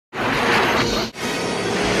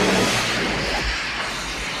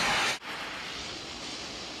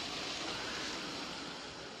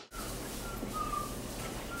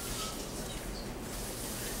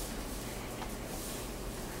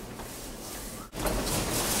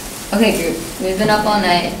Okay, group, we've been up all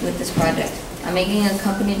night with this project. I'm making a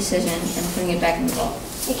company decision and putting it back in the vault.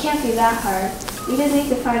 It can't be that hard. We just need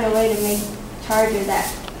to find a way to make a charger that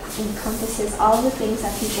encompasses all the things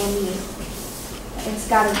that people need. It's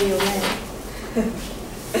gotta be a win.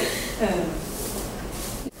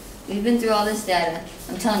 We've been through all this data.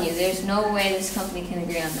 I'm telling you, there's no way this company can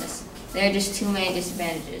agree on this. There are just too many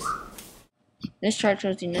disadvantages. This chart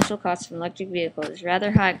shows the initial cost of an electric vehicle is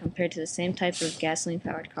rather high compared to the same type of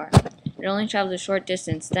gasoline-powered car. It only travels a short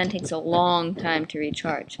distance, then takes a long time to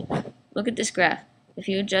recharge. Look at this graph. If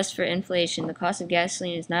you adjust for inflation, the cost of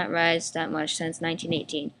gasoline has not risen that much since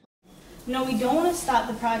 1918. No, we don't want to stop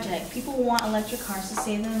the project. People want electric cars to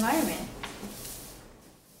save the environment.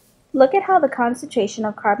 Look at how the concentration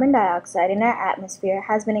of carbon dioxide in our atmosphere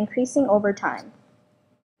has been increasing over time.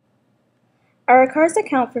 Our cars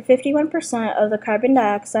account for 51% of the carbon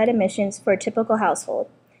dioxide emissions for a typical household.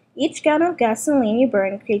 Each gallon of gasoline you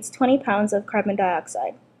burn creates 20 pounds of carbon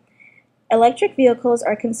dioxide. Electric vehicles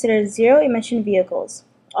are considered zero-emission vehicles,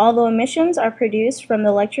 although emissions are produced from the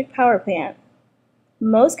electric power plant.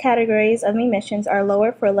 Most categories of emissions are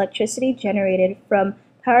lower for electricity generated from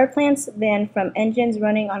power plants than from engines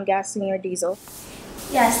running on gasoline or diesel.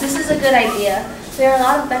 Yes, this is a good idea. There are a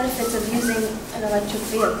lot of benefits of using an electric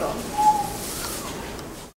vehicle.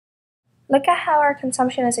 Look at how our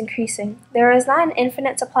consumption is increasing. There is not an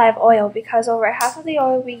infinite supply of oil because over half of the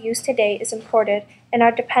oil we use today is imported, and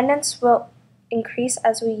our dependence will increase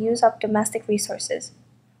as we use up domestic resources.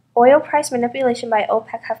 Oil price manipulation by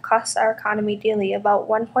OPEC have cost our economy daily about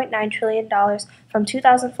 $1.9 trillion from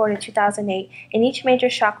 2004 to 2008, and each major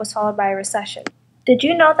shock was followed by a recession. Did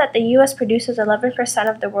you know that the U.S. produces 11%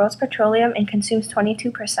 of the world's petroleum and consumes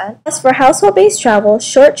 22%? As for household-based travel,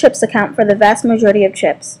 short trips account for the vast majority of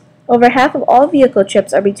trips. Over half of all vehicle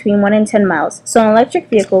trips are between 1 and 10 miles, so an electric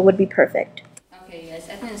vehicle would be perfect. Okay, guys,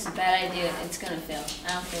 I think it's a bad idea. It's gonna fail.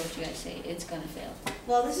 I don't care what you guys say. It's gonna fail.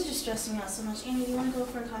 Well, this is just stressing me out so much. Amy, do you want to go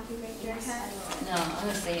for a coffee break? Yes, I will. No, I'm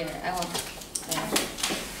gonna stay here. I won't.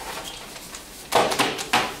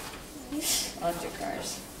 Electric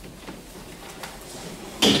cars.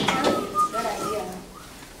 It's a good idea.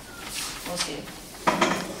 We'll see.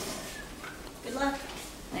 Good luck.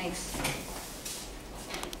 Thanks.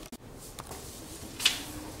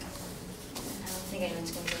 I don't think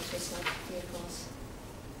anyone's gonna purchase electric vehicles.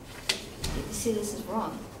 You see, this is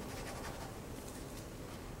wrong.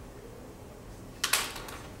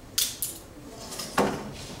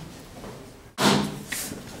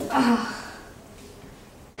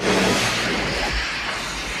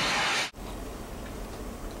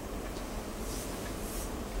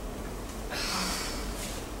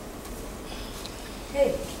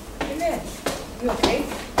 Hey, hey man, you okay?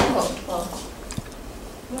 Oh, well,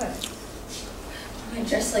 What? why am I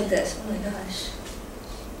dressed like this? Oh my gosh.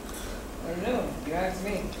 I don't know, you asked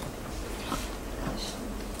me. Gosh.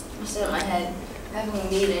 I'm sitting on my head. I'm having a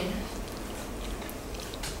meeting.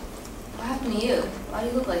 What happened to you? Why do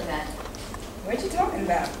you look like that? What you talking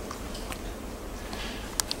about?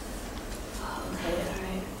 Okay,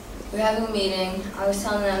 alright. We're having a meeting. I was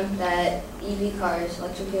telling them that EV cars,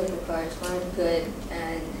 electric vehicle cars, weren't good,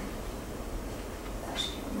 and gosh,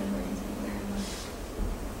 I can't remember anything. Where am I?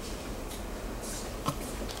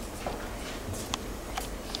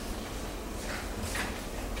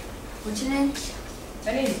 What's your name?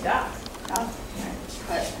 My name's Doc. Oh, alright.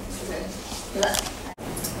 But, okay. Good luck.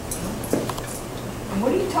 And what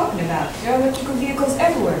are you talking about? There are electrical vehicles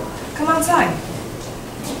everywhere. Come outside.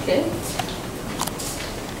 Okay.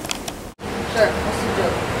 Sure, what's the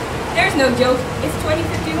joke? There's no joke. It's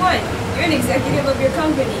 2051. You're an executive of your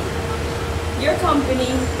company. Your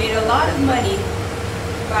company made a lot of money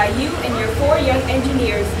by you and your 4 young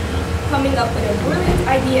engineers coming up with a brilliant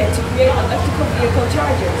idea to create electrical vehicle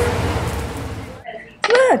chargers.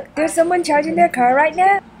 Look, there's someone charging their car right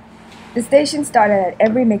now. The station started at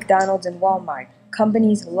every McDonald's and Walmart.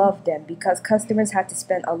 Companies love them because customers have to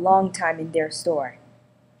spend a long time in their store.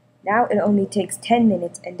 Now it only takes 10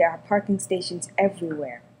 minutes and there are parking stations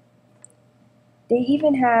everywhere. They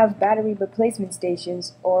even have battery replacement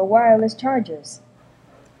stations or wireless chargers.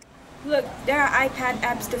 Look, there are iPad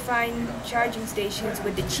apps to find charging stations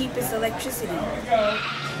with the cheapest electricity.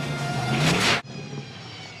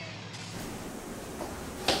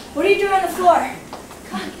 What are you doing on the floor?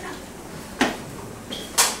 Come on, get up.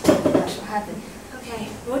 Oh gosh, what happened? Okay,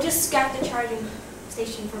 we'll just scrap the charging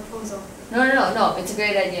station proposal. No, it's a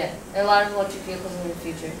great idea. There are a lot of electric vehicles in the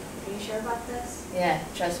future. Are you sure about this? Yeah,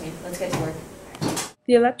 trust me. Let's get to work.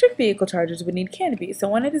 The electric vehicle chargers would need canopy, so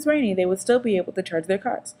when it is rainy, they would still be able to charge their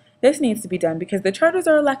cars. This needs to be done because the chargers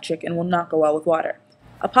are electric and will not go well with water.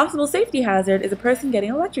 A possible safety hazard is a person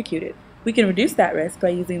getting electrocuted. We can reduce that risk by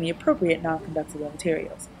using the appropriate non-conductible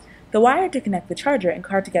materials. The wire to connect the charger and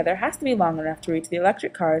car together has to be long enough to reach the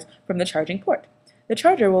electric cars from the charging port. The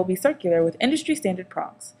charger will be circular with industry-standard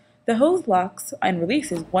prongs. The hose locks and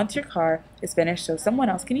releases once your car is finished so someone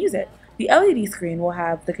else can use it. The LED screen will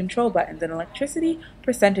have the control buttons and electricity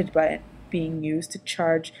percentage button being used to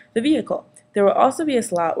charge the vehicle. There will also be a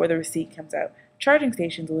slot where the receipt comes out. Charging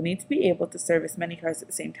stations will need to be able to service many cars at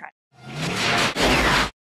the same time.